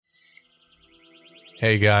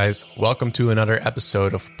Hey guys, welcome to another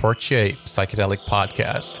episode of Porche Psychedelic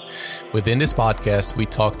Podcast. Within this podcast, we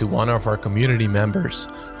talk to one of our community members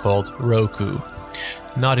called Roku.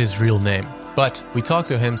 Not his real name, but we talk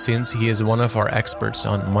to him since he is one of our experts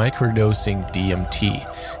on microdosing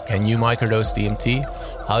DMT. Can you microdose DMT?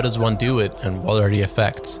 How does one do it and what are the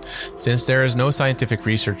effects? Since there is no scientific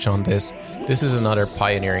research on this is another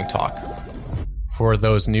pioneering talk. For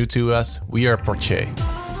those new to us, we are Porche.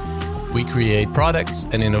 We create products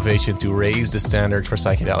and innovation to raise the standard for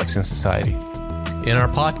psychedelics in society. In our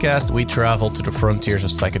podcast, we travel to the frontiers of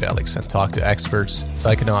psychedelics and talk to experts,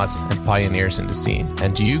 psychonauts, and pioneers in the scene.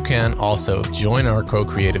 And you can also join our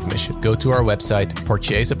co-creative mission. Go to our website,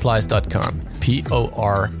 portiersupplies.com,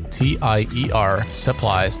 Portier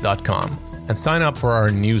supplies.com, and sign up for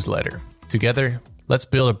our newsletter. Together, let's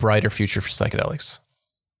build a brighter future for psychedelics.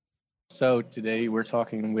 So today we're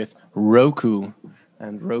talking with Roku.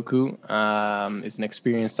 And Roku is an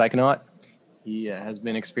experienced psychonaut. He has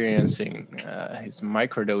been experiencing his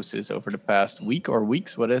microdoses over the past week or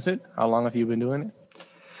weeks. What is it? How long have you been doing it?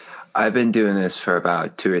 I've been doing this for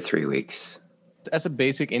about 2 or 3 weeks. As a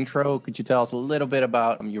basic intro, could you tell us a little bit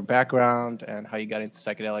about your background and how you got into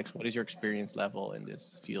psychedelics? What is your experience level in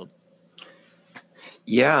this field?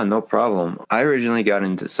 Yeah, no problem. I originally got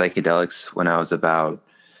into psychedelics when I was about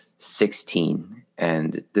 16.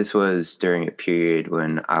 And this was during a period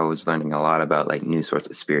when I was learning a lot about like new sorts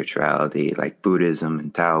of spirituality, like Buddhism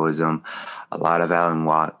and Taoism, a lot of Alan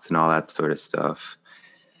Watts and all that sort of stuff.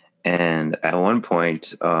 And at one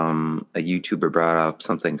point, a YouTuber brought up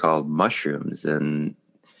something called mushrooms and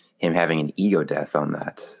him having an ego death on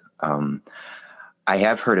that. I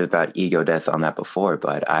have heard about ego death on that before,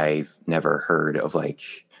 but I've never heard of like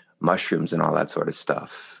mushrooms and all that sort of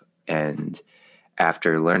stuff. And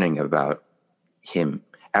after learning about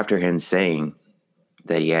after him saying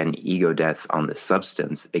that he had an ego death on the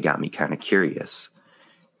substance, it got me kind of curious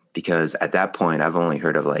because at that point I've only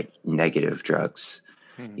heard of like negative drugs.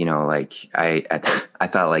 Mm-hmm. You know, like I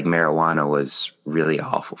thought like marijuana was really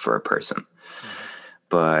awful for a person. Mm-hmm.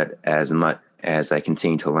 But as much as I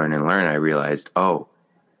continued to learn, I realized, oh,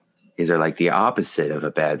 these are like the opposite of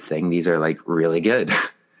a bad thing. These are like really good.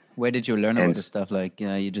 Where did you learn about this stuff? Like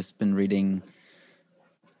you just been reading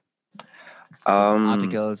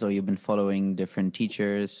articles, or you've been following different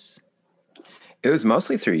teachers? It was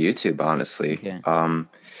mostly through YouTube, honestly. Yeah.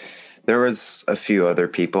 There was a few other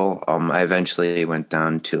people. I eventually went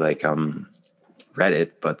down to like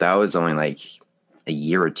Reddit, but that was only like a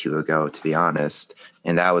year or two ago, to be honest.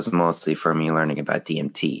 And that was mostly for me learning about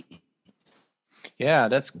DMT. Yeah,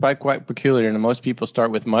 that's quite peculiar. And most people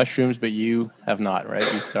start with mushrooms, but you have not,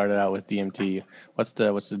 right? You started out with DMT. What's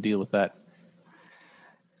the deal with that?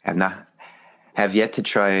 Have yet to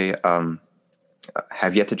try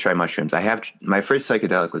mushrooms. My first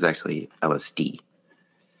psychedelic was actually LSD.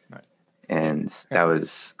 Nice. And that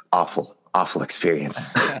was awful experience.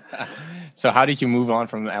 So how did you move on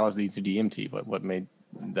from LSD to DMT? What made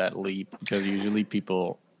that leap? Because usually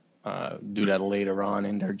people do that later on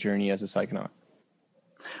in their journey as a psychonaut.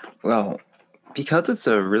 Well, because it's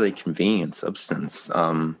a really convenient substance,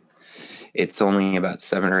 it's only about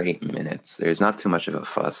 7 or 8 minutes. There's not too much of a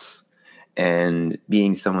fuss. And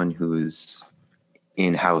being someone who's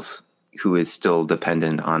in-house, who is still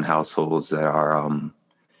dependent on households that are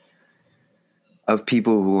of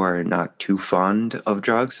people who are not too fond of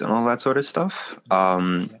drugs and all that sort of stuff,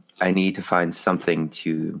 I need to find something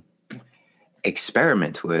to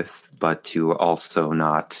experiment with, but to also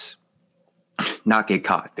not get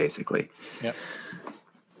caught, basically. Yeah.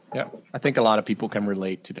 I think a lot of people can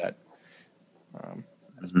relate to that,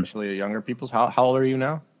 especially the younger people. How old are you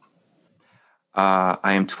now?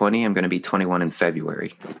 I am 20. I'm going to be 21 in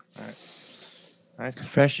February. All right. Nice.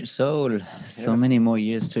 Fresh soul. Yes. So many more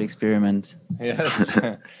years to experiment. Yes.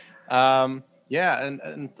 Yeah,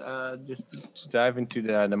 and just to dive into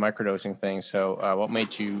the microdosing thing. So what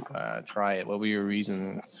made you try it? What were your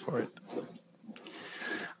reasons for it?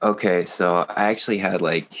 Okay, so I actually had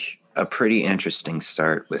like a pretty interesting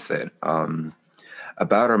start with it.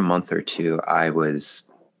 About a month or two, I was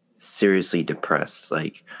seriously depressed,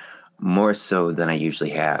 like more so than I usually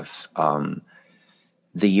have.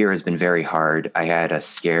 The year has been very hard. I had a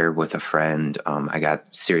scare with a friend. I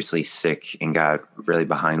got seriously sick and got really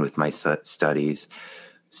behind with my studies.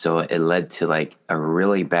 So it led to like a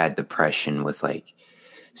really bad depression with like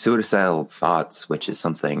suicidal thoughts, which is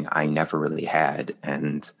something I never really had.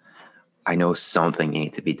 And I know something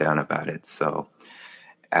needed to be done about it. So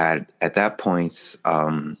at that point,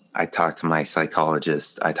 I talked to my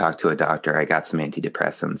psychologist. I talked to a doctor. I got some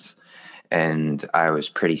antidepressants. And I was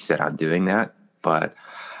pretty set on doing that. But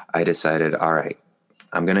I decided, all right,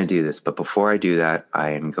 I'm going to do this. But before I do that,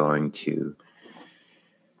 I am going to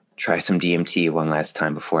try some DMT one last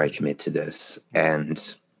time before I commit to this.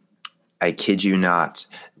 And I kid you not,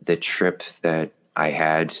 the trip that I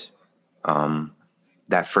had,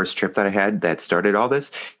 that first trip that I had that started all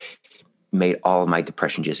this, made all of my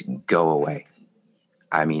depression just go away.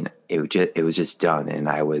 I mean, it was just done. And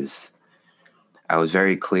I was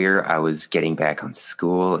very clear. I was getting back on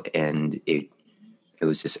school, and it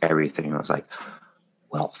was just everything. I was like,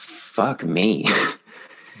 well, fuck me.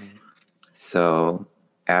 So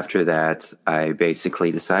after that, I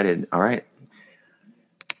basically decided, all right,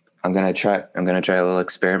 I'm going to try a little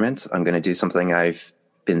experiment. I'm going to do something I've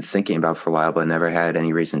been thinking about for a while, but never had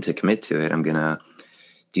any reason to commit to it. I'm going to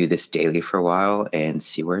do this daily for a while and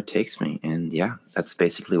see where it takes me. And yeah, that's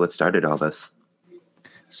basically what started all this.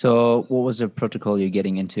 So what was the protocol you're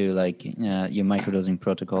getting into, like your microdosing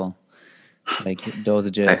protocol, like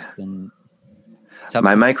dosages and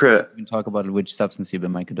substance? You can talk about which substance you've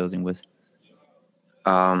been microdosing with.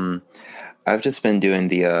 I've just been doing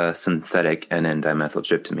the synthetic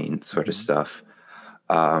N,N-dimethyltryptamine sort of stuff.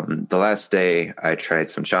 The last day I tried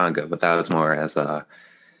some Changa, but that was more as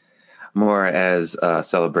a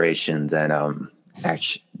celebration than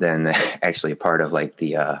actually a part of like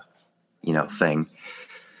the thing.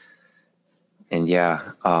 And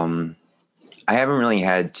yeah, I haven't really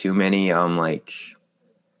had too many like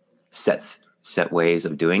set ways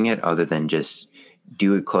of doing it, other than just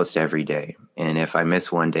do it close to every day. And if I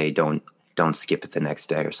miss one day, don't skip it the next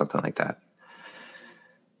day or something like that.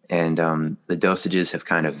 And the dosages have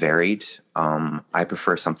kind of varied. I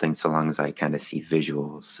prefer something so long as I kind of see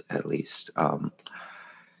visuals, at least.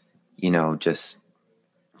 Just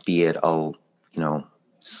be it I'll,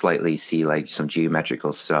 slightly see like some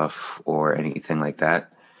geometrical stuff or anything like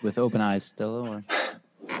that. With open eyes still,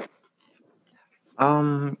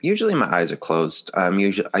 or? Usually my eyes are closed. I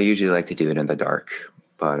usually like to do it in the dark,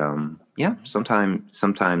 but yeah,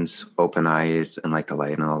 sometimes open eyes and like the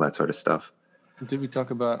light and all that sort of stuff. Did we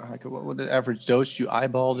talk about like what was the average dose? You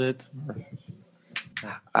eyeballed it?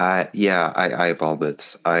 Yeah, I eyeballed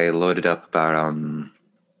it. I loaded up about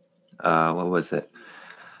what was it?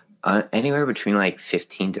 Anywhere between like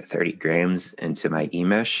 15 to 30 grams into my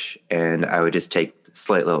e-mesh, and I would just take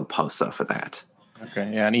slight little puffs off of that.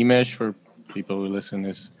 Okay, yeah, an e-mesh, for people who listen,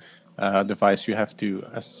 is a device you have to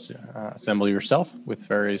assemble yourself with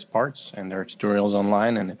various parts, and there are tutorials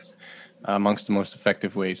online, and it's amongst the most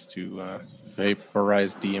effective ways to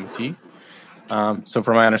vaporize DMT. So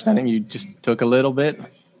from my understanding, you just took a little bit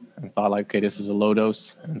and thought like, okay, this is a low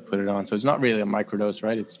dose, and put it on. So it's not really a microdose,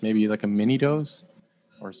 right? It's maybe like a mini dose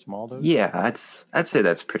or a small dose? Yeah, I'd say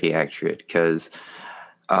that's pretty accurate, because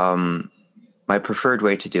my preferred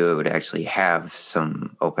way to do it would actually have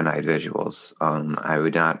some open-eye visuals. I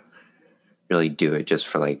would not really do it just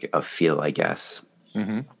for like a feel, I guess.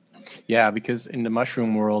 Mm-hmm. Yeah, because in the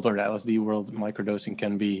mushroom world or the LSD world, microdosing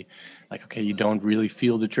can be like, okay, you don't really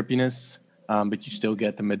feel the trippiness, but you still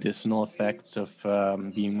get the medicinal effects of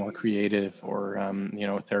being more creative, or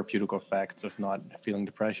therapeutic effects of not feeling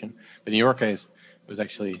depression. But in your case, it was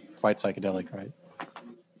actually quite psychedelic, right?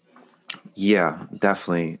 Yeah,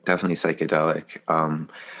 definitely psychedelic.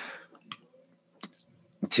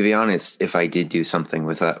 To be honest, if I did do something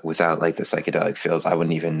without like the psychedelic feels, I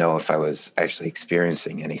wouldn't even know if I was actually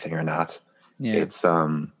experiencing anything or not. Yeah.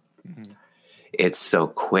 It's so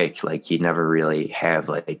quick. Like you never really have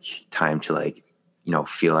like time to like,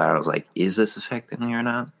 feel out of like, is this affecting me or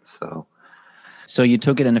not? So you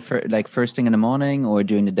took it in the first thing in the morning, or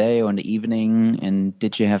during the day, or in the evening, and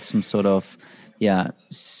did you have some sort of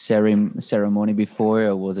ceremony before,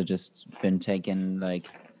 or was it just been taken like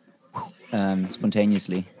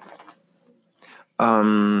spontaneously?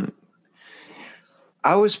 I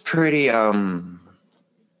was pretty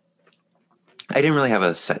I didn't really have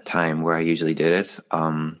a set time where I usually did it.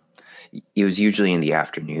 It was usually in the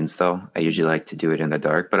afternoons, though. I usually like to do it in the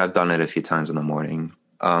dark, but I've done it a few times in the morning.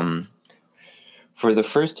 For the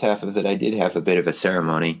first half of it, I did have a bit of a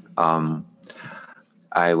ceremony.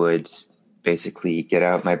 I would basically get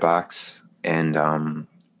out my box, and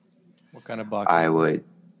what kind of box?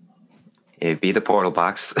 It'd be the portal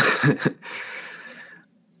box.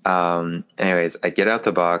 Anyways, I'd get out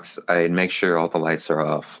the box. I'd make sure all the lights are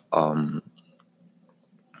off.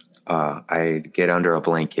 I'd get under a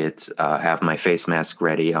blanket, have my face mask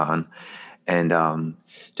ready on, and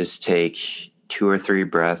just take 2 or 3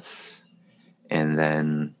 breaths, and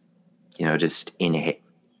then, just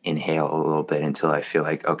inhale a little bit until I feel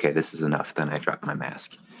like, okay, this is enough. Then I drop my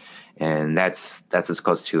mask, and that's as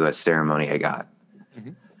close to a ceremony I got.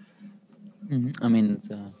 Mm-hmm. Mm-hmm. I mean, it's,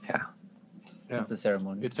 yeah. It's a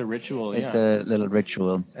ceremony. It's a ritual. It's a little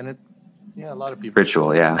ritual. And a lot of people.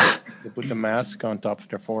 Ritual, yeah. They put the mask on top of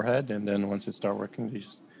their forehead, and then once it starts working, they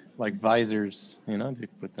just like visors, they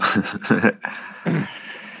put them.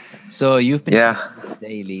 So you've been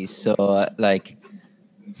daily. So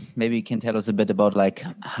maybe you can tell us a bit about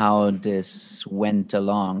how this went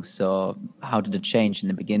along. So how did it change in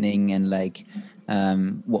the beginning, and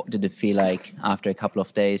what did it feel like after a couple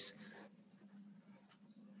of days?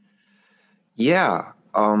 Yeah.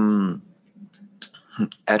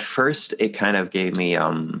 At first it kind of gave me,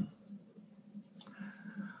 I'm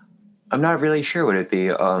not really sure what it'd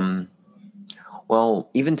be. Well,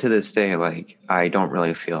 even to this day, I don't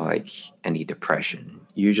really feel any depression.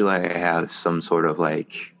 Usually I have some sort of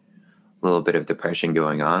little bit of depression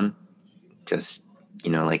going on, just,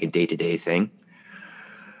 a day-to-day thing.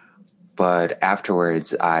 But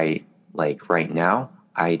afterwards, right now,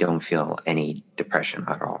 I don't feel any depression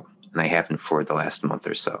at all. And I haven't for the last month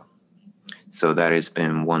or so. So that has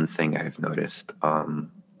been one thing I've noticed. And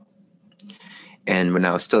when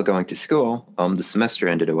I was still going to school, the semester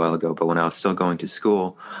ended a while ago, but when I was still going to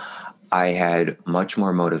school, I had much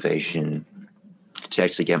more motivation to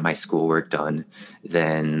actually get my schoolwork done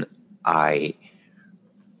than I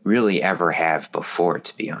really ever have before,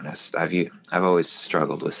 to be honest. I've always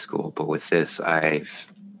struggled with school, but with this, I've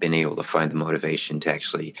been able to find the motivation to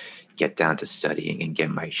actually get down to studying and get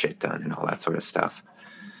my shit done and all that sort of stuff.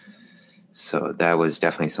 So that was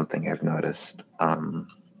definitely something I've noticed.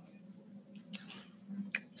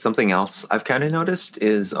 Something else I've kind of noticed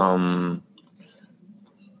is, while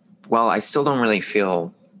I still don't really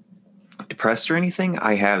feel depressed or anything,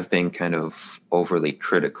 I have been kind of overly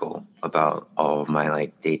critical about all of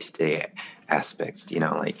my day-to-day aspects,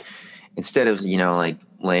 instead of,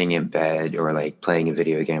 laying in bed or playing a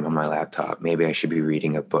video game on my laptop, maybe I should be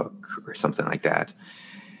reading a book or something like that.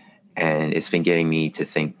 And it's been getting me to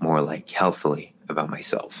think more healthily about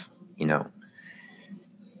myself,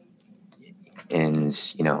 and,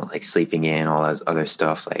 sleeping in, all that other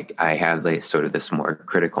stuff. I have sort of this more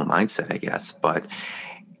critical mindset, I guess, but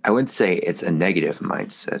I wouldn't say it's a negative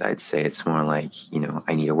mindset. I'd say it's more I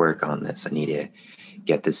need to work on this. I need to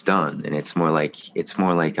get this done. And it's more like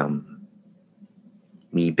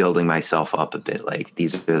me building myself up a bit.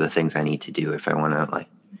 These are the things I need to do if I want to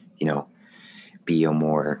be a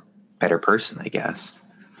more better person, I guess.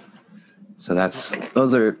 So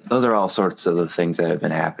those are all sorts of the things that have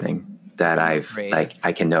been happening that I've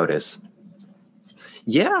I can notice.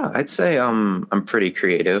 Yeah, I'd say I'm pretty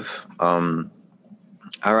creative.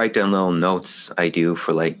 I write down little notes I do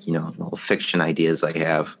for little fiction ideas I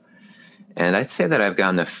have. And I'd say that I've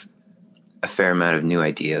gotten a fair amount of new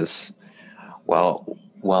ideas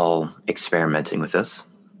while experimenting with this.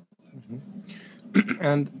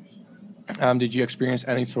 Mm-hmm. And did you experience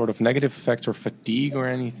any sort of negative effects or fatigue or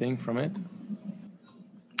anything from it?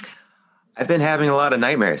 I've been having a lot of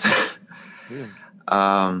nightmares. Really?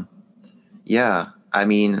 Yeah, I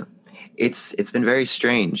mean, it's been very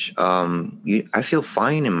strange. I feel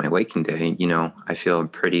fine in my waking day. I feel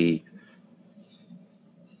pretty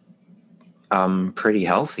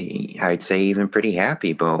healthy. I'd say even pretty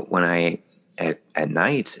happy. But when at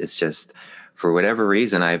night, it's just, for whatever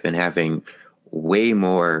reason, I've been having way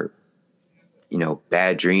more,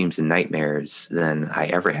 bad dreams and nightmares than I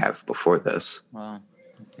ever have before this. Wow.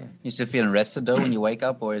 Okay. You still feeling rested though when you wake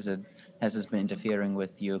up, or has this been interfering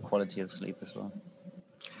with your quality of sleep as well?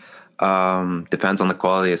 Depends on the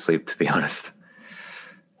quality of sleep, to be honest.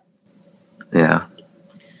 Yeah.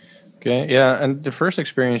 Okay. Yeah. And the first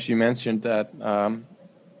experience you mentioned that,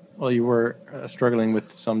 you were struggling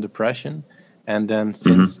with some depression, and then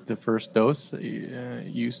since the first dose,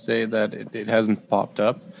 you say that it hasn't popped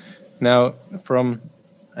up. Now, from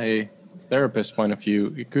a therapist point of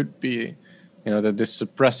view, it could be, that this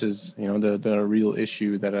suppresses, the real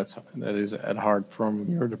issue that is at heart from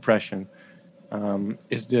your depression.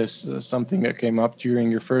 Is this something that came up during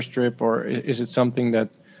your first trip, or is it something that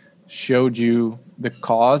showed you the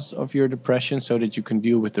cause of your depression so that you can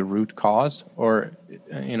deal with the root cause? Or,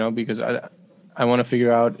 because I want to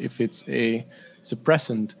figure out if it's a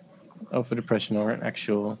suppressant of a depression or an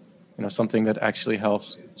actual, something that actually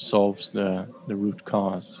solves the root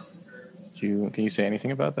cause. Can you say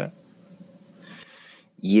anything about that?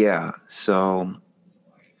 Yeah. So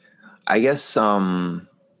I guess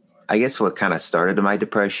what kind of started my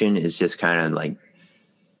depression is just kind of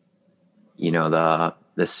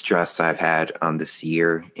the stress I've had on this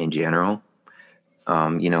year in general.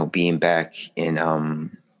 Being back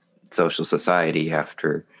in social society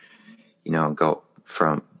after, go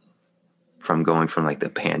from going from the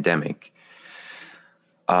pandemic,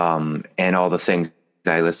 and all the things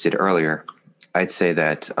that I listed earlier. I'd say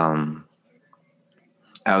that I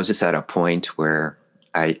was just at a point where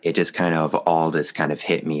it just kind of all just kind of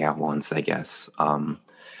hit me at once, I guess.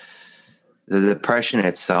 The depression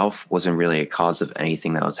itself wasn't really a cause of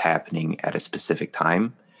anything that was happening at a specific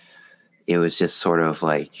time. It was just sort of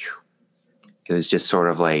like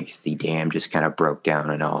the dam just kind of broke down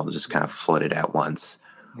and all just kind of flooded at once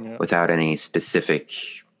without any specific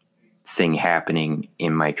thing happening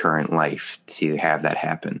in my current life to have that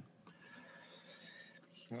happen.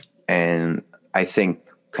 And I think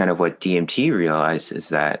kind of what DMT realized is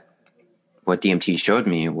that what DMT showed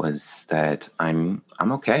me was that I'm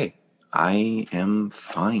okay. I am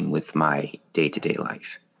fine with my day-to-day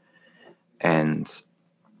life. And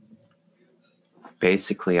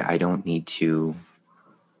basically, I don't need to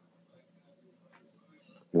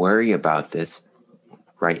worry about this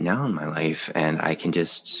right now in my life. And I can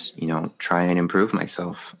just, try and improve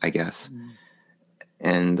myself, I guess.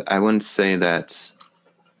 And I wouldn't say that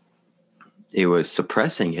it was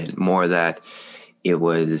suppressing it, more that it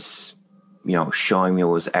was, showing me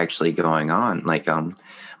what was actually going on. Like,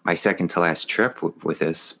 my second to last trip with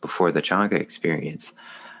this, before the Changa experience,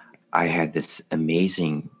 I had this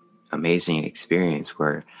amazing experience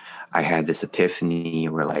where I had this epiphany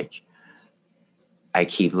where, like, I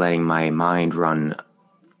keep letting my mind run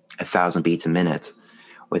 1,000 beats a minute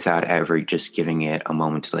without ever just giving it a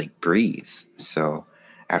moment to, like, breathe. So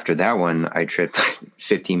after that one, I tripped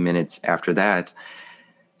 15 minutes after that,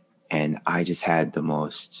 and I just had the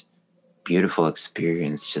most beautiful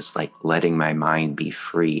experience, just like letting my mind be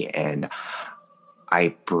free. And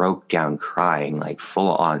I broke down crying, like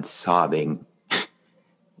full on sobbing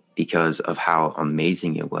because of how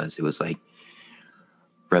amazing it was. It was like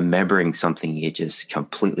remembering something you just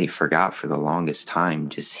completely forgot for the longest time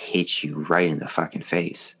just hits you right in the fucking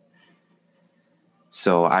face.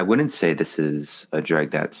 So I wouldn't say this is a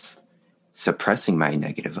drug that's suppressing my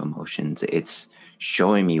negative emotions. It's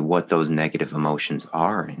showing me what those negative emotions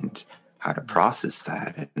are and how to process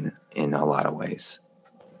that in a lot of ways.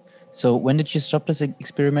 So when did you stop this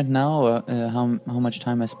experiment now? Or how much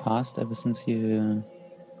time has passed ever since you...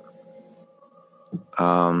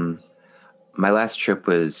 My last trip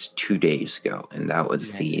was 2 days ago, and that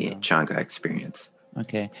was the Changa experience.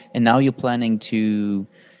 Okay. And now you're planning to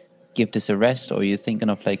give this a rest, or are you thinking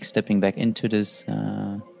of like stepping back into this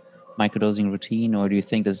microdosing routine, or do you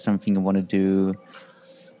think this is something you want to do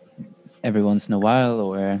every once in a while,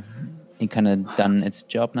 or it kind of done its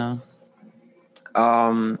job now?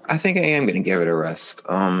 I think I am going to give it a rest.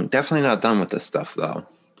 Definitely not done with this stuff though,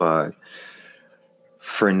 but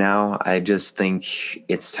for now, I just think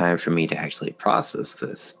it's time for me to actually process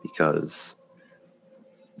this because,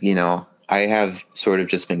 I have sort of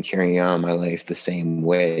just been carrying on my life the same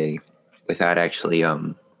way without actually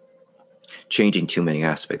changing too many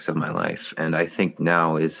aspects of my life. And I think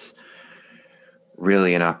now is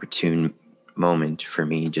really an opportune moment for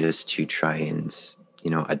me just to try and,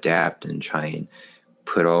 adapt and try and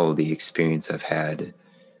put all the experience I've had,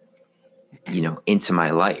 into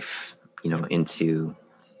my life, into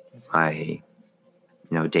my,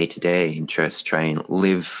 day-to-day, and just try and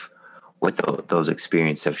live what those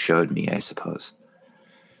experiences have showed me, I suppose.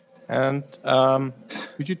 And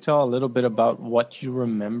could you tell a little bit about what you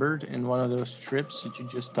remembered in one of those trips that you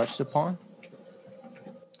just touched upon?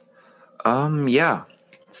 Yeah.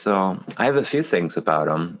 So I have a few things about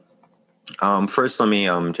them. First, let me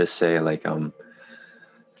just say, like, a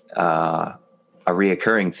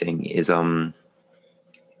reoccurring thing is it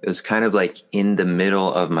was kind of like in the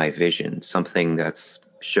middle of my vision. Something that's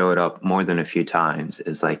showed up more than a few times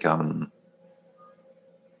is like have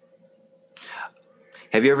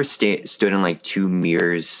you ever stood in like two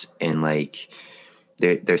mirrors and like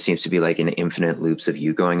there seems to be like an infinite loops of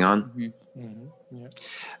you going on? Mm-hmm. Mm-hmm. Yeah.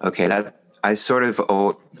 Okay, that I sort of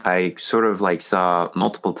like saw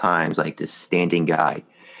multiple times like this standing guy,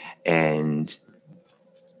 and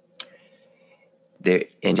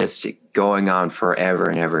just going on forever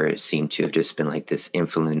and ever. It seemed to have just been like this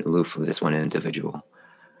infinite loop of this one individual,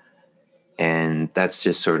 and that's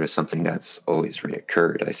just sort of something that's always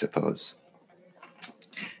reoccurred, I suppose.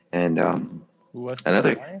 And Who was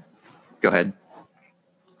another guy? Go ahead.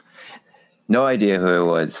 No idea who it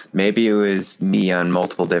was. Maybe it was me on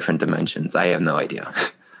multiple different dimensions. I have no idea.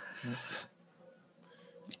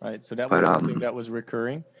 Right. So that was something that was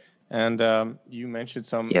recurring. And you mentioned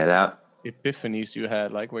some epiphanies you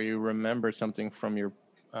had, like where you remembered something from your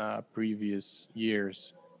previous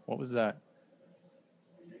years. What was that?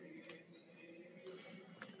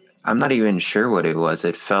 I'm not even sure what it was.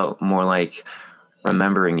 It felt more like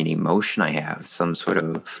remembering an emotion I have, some sort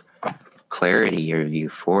of clarity or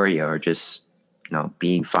euphoria, or just,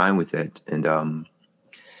 being fine with it. And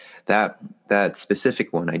that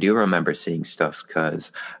specific one, I do remember seeing stuff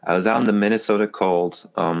because I was out in the Minnesota cold,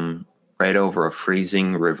 right over a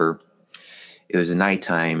freezing river. It was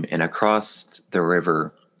nighttime, and across the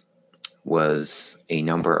river was a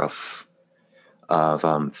number of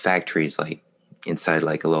factories, like inside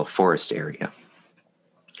like a little forest area.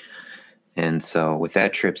 And so with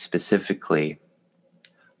that trip specifically,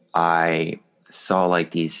 I saw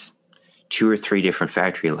like these 2 or 3 different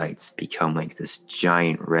factory lights become like this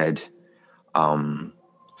giant red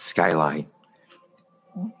skyline.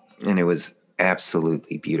 And it was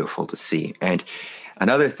absolutely beautiful to see. And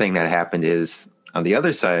another thing that happened is on the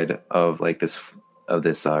other side of like this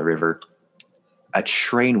river, a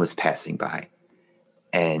train was passing by,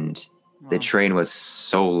 and the train was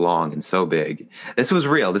so long and so big. This was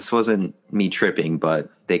real. This wasn't me tripping,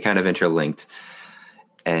 but they kind of interlinked.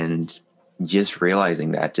 And just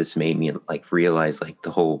realizing that just made me like realize like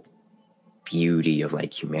the whole beauty of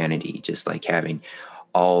like humanity, just like having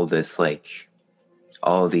all this, like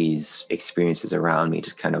all these experiences around me,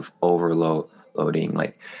 just kind of overloading,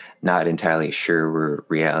 like not entirely sure where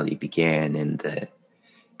reality began and the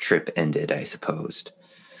trip ended, I supposed.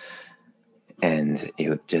 And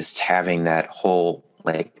it just having that whole,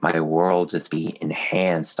 like my world just be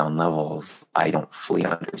enhanced on levels I don't fully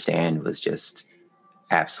understand was just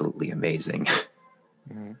absolutely amazing.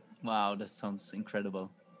 Wow, that sounds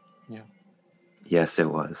incredible. Yeah. Yes,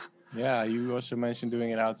 it was. Yeah, you also mentioned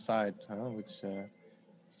doing it outside, which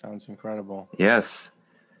sounds incredible. Yes.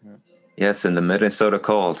 Yeah. Yes, in the Minnesota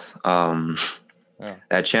cold.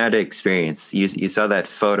 That Canada experience. You saw that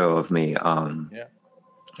photo of me. Yeah.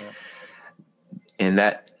 And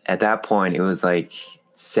that at that point it was like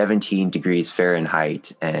 17 degrees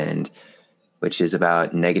Fahrenheit, and which is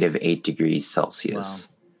about -8 degrees Celsius.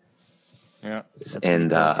 Wow. Yeah.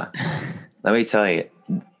 And let me tell you,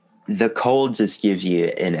 the cold just gives you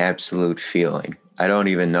an absolute feeling. I don't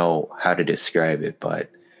even know how to describe it,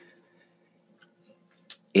 but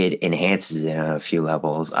it enhances it on a few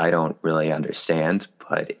levels I don't really understand,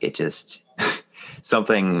 but it just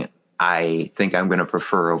something I think I'm going to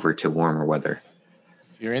prefer over to warmer weather.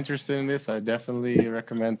 If you're interested in this, I definitely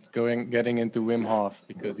recommend getting into Wim Hof,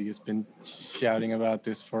 because he has been shouting about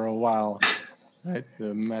this for a while. Right,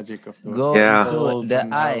 the magic of the into the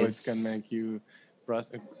and ice. how it can make you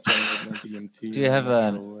generate DMT. Do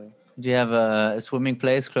you have a swimming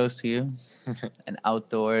place close to you? An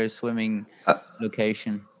outdoor swimming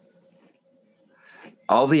location?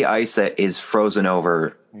 All the ice that is frozen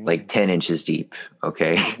over like 10 inches deep.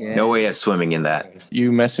 Okay. Yeah. No way of swimming in that.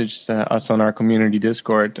 You messaged us on our community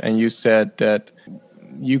Discord, and you said that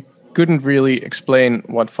you couldn't really explain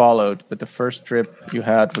what followed, but the first trip you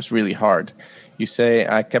had was really hard. You say,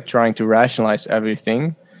 I kept trying to rationalize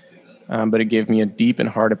everything, but it gave me a deep and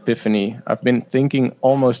hard epiphany. I've been thinking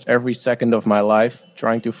almost every second of my life,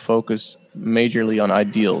 trying to focus majorly on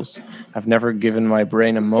ideals. I've never given my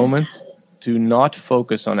brain a moment to not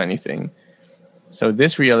focus on anything. So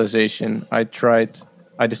this realization, I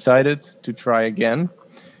decided to try again,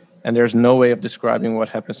 and there's no way of describing what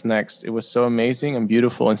happens next. It was so amazing and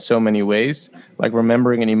beautiful in so many ways, like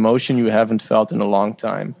remembering an emotion you haven't felt in a long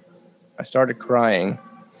time. I started crying.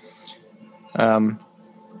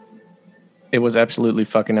 It was absolutely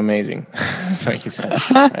fucking amazing. That's what you said.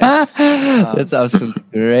 Right? That's absolutely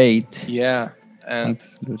great. Yeah, and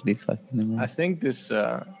absolutely fucking amazing. I think this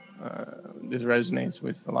resonates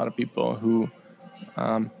with a lot of people who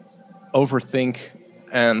overthink,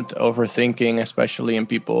 and overthinking, especially in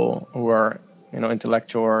people who are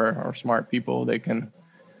intellectual or smart people, they can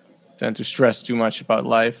tend to stress too much about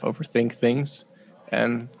life, overthink things,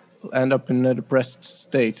 and end up in a depressed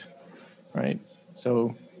state, right?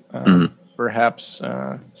 So perhaps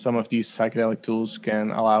some of these psychedelic tools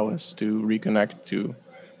can allow us to reconnect to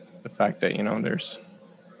the fact that there's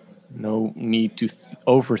no need to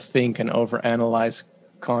overthink and overanalyze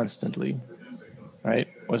constantly, right?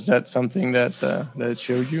 Was that something that it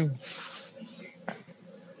showed you?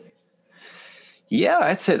 Yeah,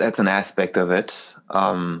 I'd say that's an aspect of it.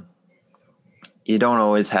 You don't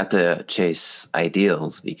always have to chase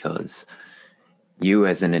ideals, because you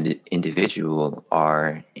as an individual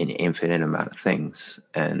are an infinite amount of things,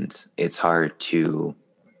 and it's hard to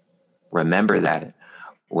remember that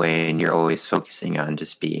when you're always focusing on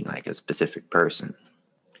just being like a specific person.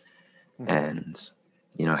 And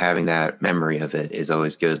having that memory of it is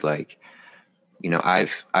always good. Like,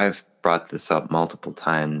 I've brought this up multiple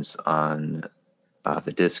times on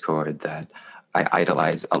the Discord that I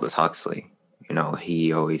idolize Aldous Huxley.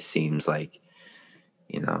 He always seems like,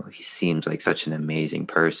 he seems like such an amazing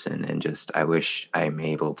person, and just I wish I'm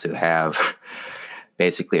able to have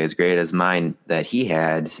basically as great as mine that he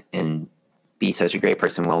had and be such a great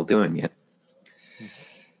person while doing it.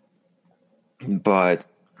 But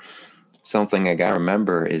something I gotta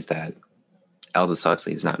remember is that Aldous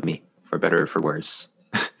Huxley is not me, for better or for worse.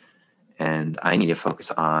 And I need to focus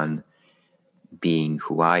on being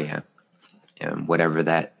who I am, and whatever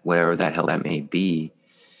that hell that may be.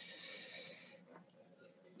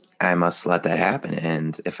 I must let that happen.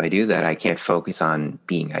 And if I do that, I can't focus on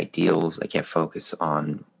being ideals. I can't focus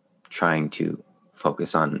on trying to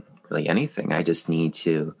focus on really anything. I just need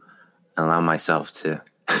to allow myself to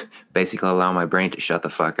basically allow my brain to shut the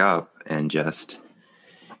fuck up and just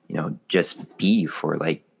be for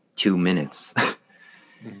like 2 minutes.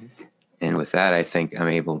 Mm-hmm. And with that, I think I'm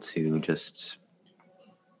able to just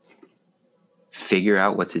figure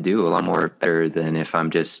out what to do a lot more better than if I'm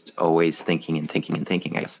just always thinking, I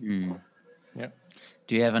guess. Yeah.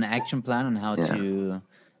 Do you have an action plan on how to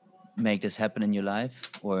make this happen in your life,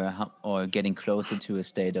 or getting closer to a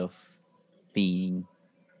state of being?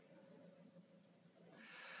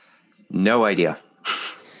 No idea.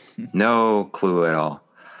 No clue at all.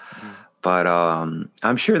 But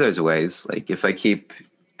I'm sure there's ways. Like if I keep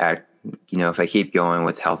going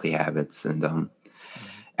with healthy habits and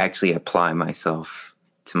actually apply myself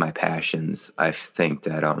to my passions, I think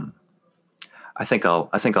that I think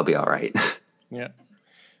I'll be all right. Yeah.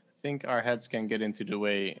 I think our heads can get into the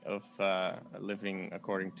way of living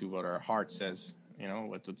according to what our heart says,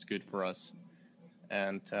 what's good for us.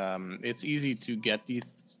 And it's easy to get these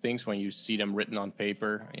things when you see them written on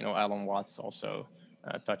paper. Alan Watts also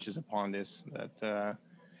touches upon this, that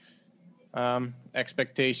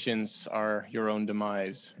expectations are your own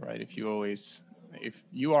demise, right? If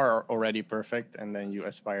you are already perfect and then you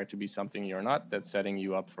aspire to be something you're not, that's setting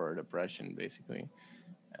you up for depression, basically.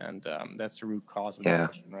 And that's the root cause of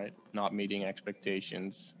depression, right? Not meeting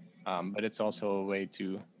expectations. But it's also a way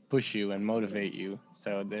to push you and motivate you.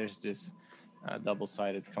 So there's this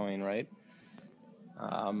double-sided coin, right?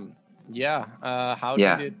 How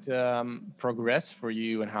did it progress for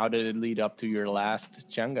you, and how did it lead up to your last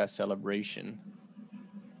Changa celebration?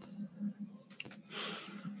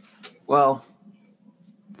 Well,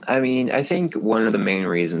 I mean, I think one of the main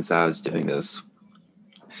reasons I was doing this,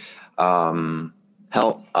 irregardless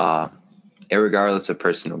of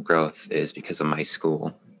personal growth, is because of my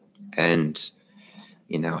school. And,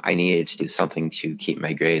 I needed to do something to keep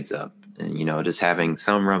my grades up. And, just having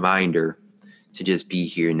some reminder to just be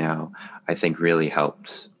here now, I think really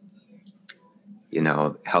helped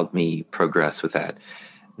me progress with that.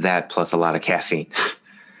 That plus a lot of caffeine.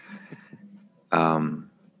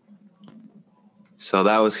 So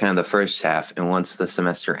that was kind of the first half. And once the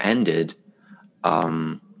semester ended,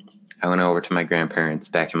 I went over to my grandparents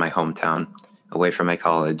back in my hometown, away from my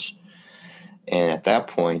college. And at that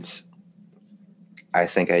point, I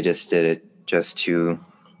think I just did it just to,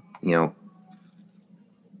 I'm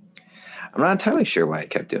not entirely sure why I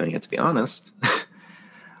kept doing it, to be honest.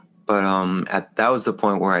 But that was the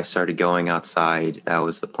point where I started going outside. That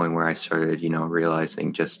was the point where I started,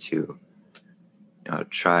 realizing just to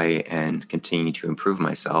try and continue to improve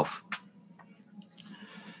myself.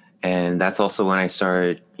 And that's also when I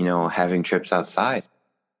started, having trips outside.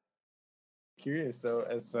 Curious though,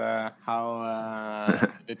 as how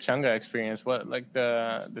the Changa experience, what like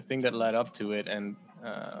the thing that led up to it, and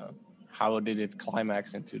how did it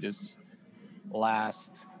climax into this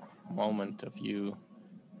last moment of you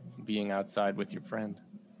being outside with your friend?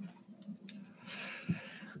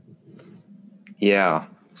 Yeah.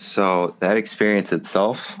 So that experience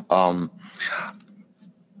itself, I've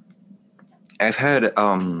had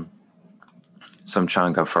some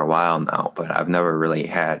Changa for a while now, but I've never really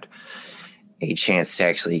had a chance to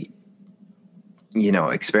actually,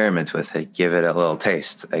 experiment with it, give it a little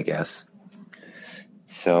taste, I guess.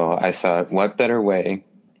 So I thought, what better way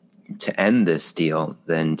to end this deal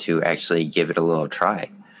than to actually give it a little try?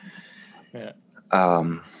 Yeah.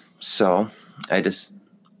 So I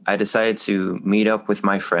decided to meet up with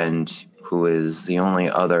my friend, who is the only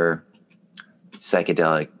other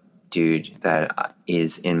psychedelic dude that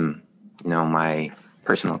is in, my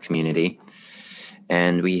personal community.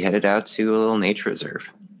 And we headed out to a little nature reserve.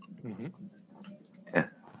 Mm-hmm. Yeah.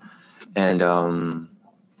 And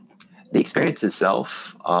the experience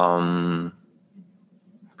itself, I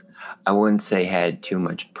wouldn't say had too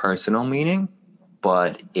much personal meaning,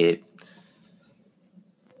 but it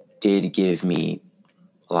did give me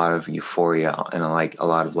a lot of euphoria and a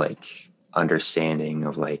lot of understanding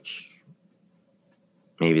of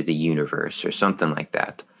maybe the universe or something like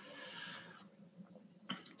that.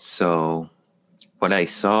 So what I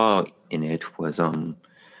saw in it was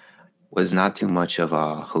was not too much of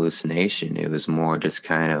a hallucination. It was more just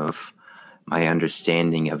kind of my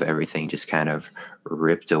understanding of everything just kind of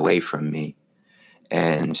ripped away from me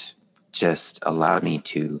and just allowed me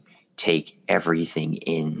to take everything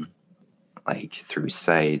in, like through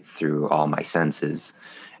sight, through all my senses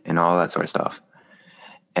and all that sort of stuff.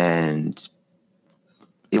 And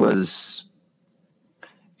it was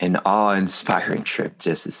an awe-inspiring trip,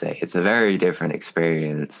 just to say. It's a very different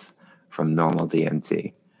experience from normal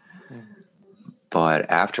DMT. But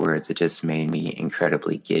afterwards, it just made me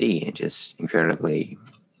incredibly giddy and just incredibly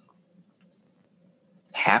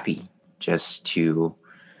happy just to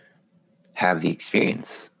have the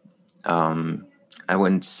experience. I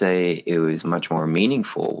wouldn't say it was much more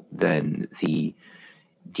meaningful than the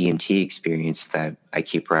DMT experience that I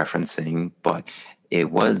keep referencing, but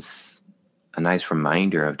it was a nice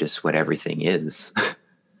reminder of just what everything is.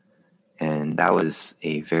 And that was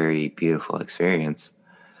a very beautiful experience.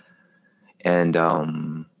 And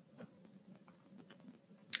I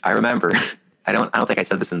remember, I don't think I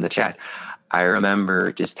said this in the chat. I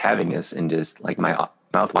remember just having this and just like my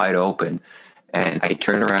mouth wide open, and I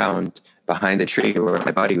turned around behind the tree where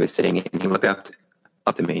my buddy was sitting, and he looked up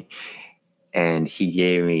to me, and he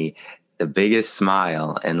gave me the biggest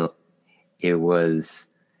smile, and it was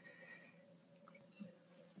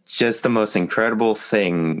just the most incredible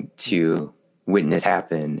thing to witness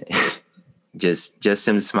happen. just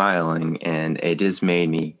him smiling, and it just made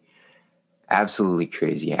me absolutely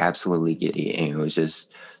crazy, absolutely giddy, and it was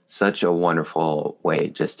just such a wonderful way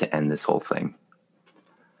just to end this whole thing.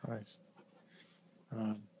 Nice.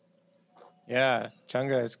 Yeah,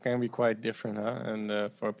 Changa is can be quite different, huh?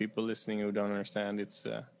 And for people listening who don't understand, it's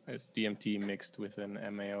DMT mixed with an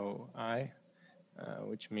MAOI,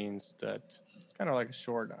 which means that it's kind of like a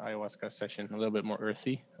short ayahuasca session, a little bit more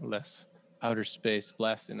earthy, less outer space,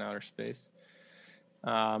 blast in outer space.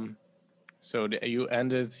 So you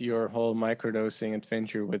ended your whole microdosing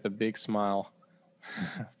adventure with a big smile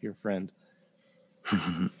of your friend,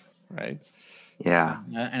 right? Yeah.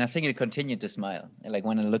 And I think it continued to smile. Like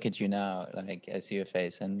when I look at you now, like I see your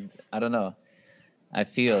face, and I don't know, I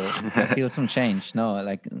feel some change. No,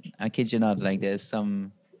 like I kid you not, like there's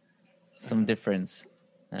some difference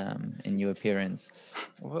in your appearance.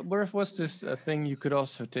 Where was this thing you could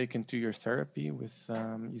also take into your therapy with?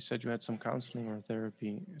 You said you had some counseling or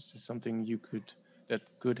therapy. Is this something that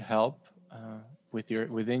could help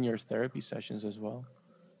within your therapy sessions as well?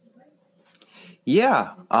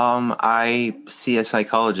 Yeah. I see a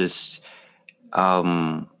psychologist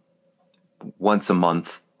once a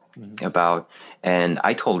month about, and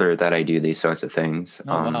I told her that I do these sorts of things.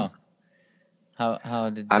 Oh, wow. How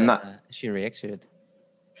did she react to it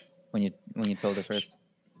when you told her first?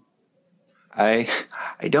 I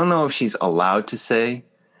don't know if she's allowed to say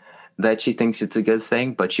that she thinks it's a good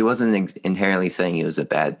thing, but she wasn't inherently saying it was a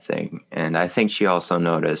bad thing. And I think she also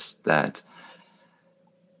noticed that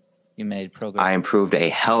you made progress. I improved a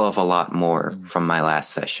hell of a lot more from my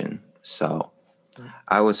last session. So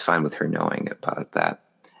I was fine with her knowing about that.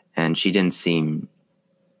 And she didn't seem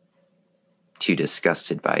too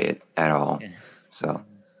disgusted by it at all. Yeah. So.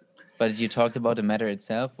 But you talked about the matter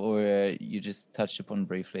itself, or you just touched upon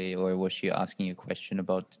briefly, or was she asking you a question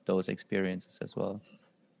about those experiences as well?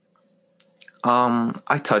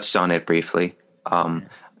 I touched on it briefly.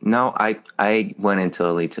 No, I went into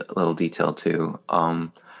a little detail too. I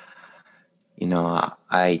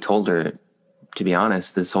told her, to be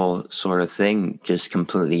honest, this whole sort of thing just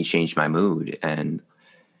completely changed my mood, and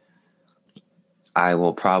I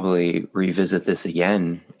will probably revisit this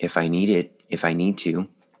again if I need to.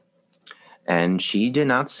 And she did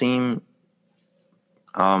not seem,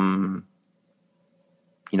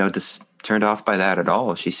 just turned off by that at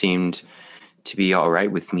all. She seemed to be all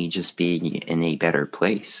right with me just being in a better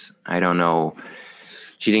place. I don't know.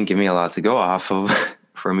 She didn't give me a lot to go off of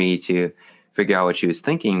for me to figure out what she was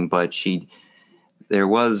thinking, but there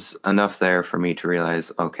was enough there for me to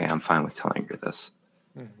realize, okay, I'm fine with telling her this.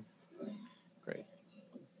 Great.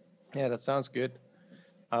 Yeah, that sounds good.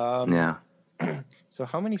 Yeah. So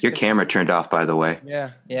how many? Your camera turned off, by the way.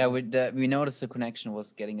 Yeah. Yeah, we noticed the connection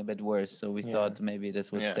was getting a bit worse, so we thought maybe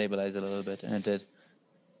this would stabilize a little bit, and it did.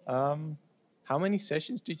 How many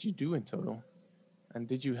sessions did you do in total? And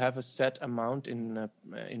did you have a set amount in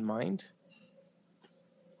mind?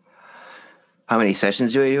 How many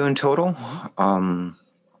sessions do I do in total? I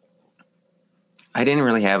didn't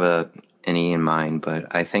really have any in mind, but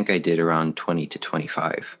I think I did around 20 to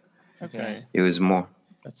 25. Okay. It was more.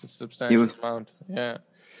 That's a substantial amount. Yeah.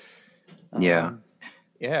 Yeah.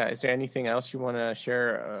 Yeah. Is there anything else you want to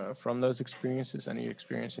share from those experiences? Any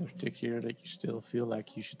experience in particular that you still feel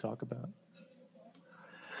like you should talk about?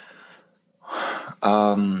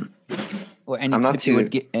 Or any I'm not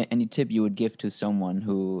tip any tip you would give to someone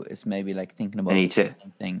who is maybe like thinking about the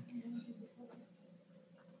same thing?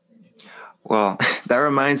 Well, that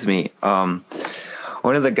reminds me. One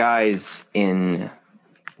of the guys in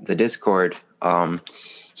the Discord,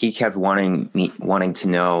 he kept wanting to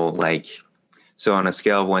know, like, so on a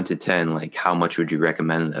scale of 1 to 10, like, how much would you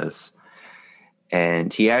recommend this?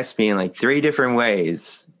 And he asked me in like 3 different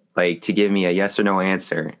ways, like, to give me a yes or no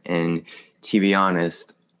answer. And to be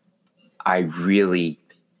honest, I really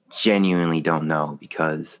genuinely don't know,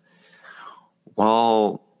 because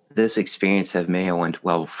while this experience may have went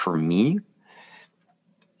well for me,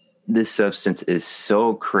 this substance is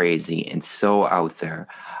so crazy and so out there.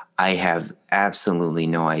 I have absolutely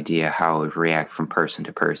no idea how it would react from person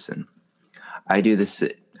to person. I do this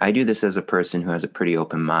as a person who has a pretty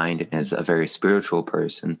open mind and is a very spiritual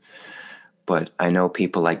person. But I know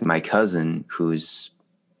people like my cousin, who's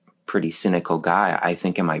a pretty cynical guy. I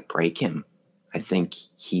think it might break him. I think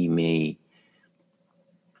he may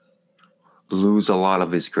lose a lot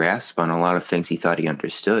of his grasp on a lot of things he thought he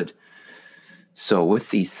understood. So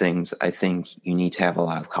with these things, I think you need to have a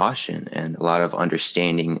lot of caution and a lot of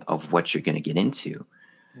understanding of what you're going to get into.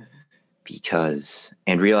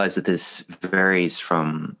 And realize that this varies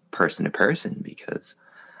from person to person, because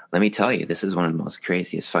let me tell you, this is one of the most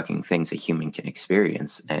craziest fucking things a human can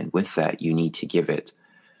experience. And with that, you need to give it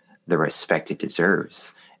the respect it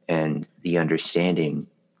deserves and the understanding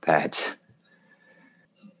that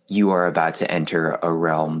you are about to enter a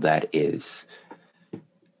realm that is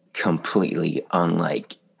completely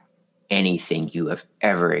unlike anything you have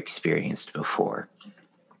ever experienced before.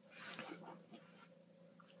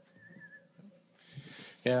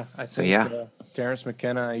 Yeah, I think Terence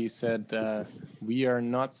McKenna, he said, we are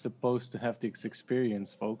not supposed to have this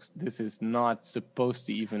experience, folks. This is not supposed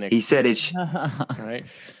to even exist. He said it. Right?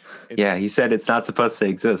 He said it's not supposed to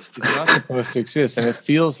exist. It's not supposed to exist. And it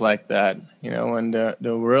feels like that, when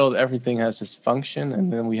the world, everything has this function.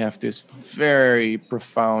 And then we have this very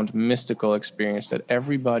profound, mystical experience that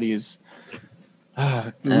everybody is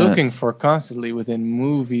looking for constantly within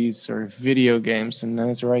movies or video games, and then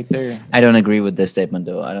it's right there. I don't agree with this statement,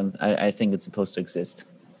 though. I think it's supposed to exist.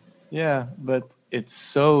 Yeah, but it's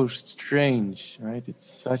so strange, right? It's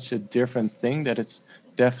such a different thing that it's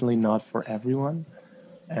definitely not for everyone,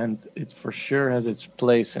 and it for sure has its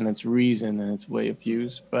place and its reason and its way of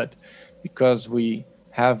use. But because we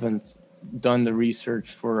haven't done the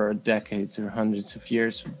research for decades or hundreds of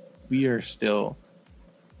years, we are still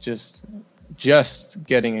just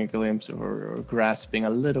getting a glimpse or grasping a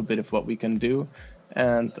little bit of what we can do.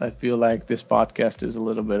 And I feel like this podcast is a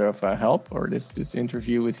little bit of a help, or this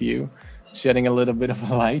interview with you, shedding a little bit of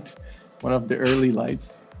a light, one of the early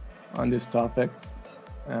lights on this topic.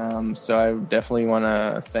 So I definitely want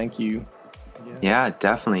to thank you. Yeah,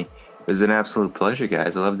 definitely. It was an absolute pleasure,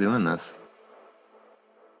 guys. I love doing this.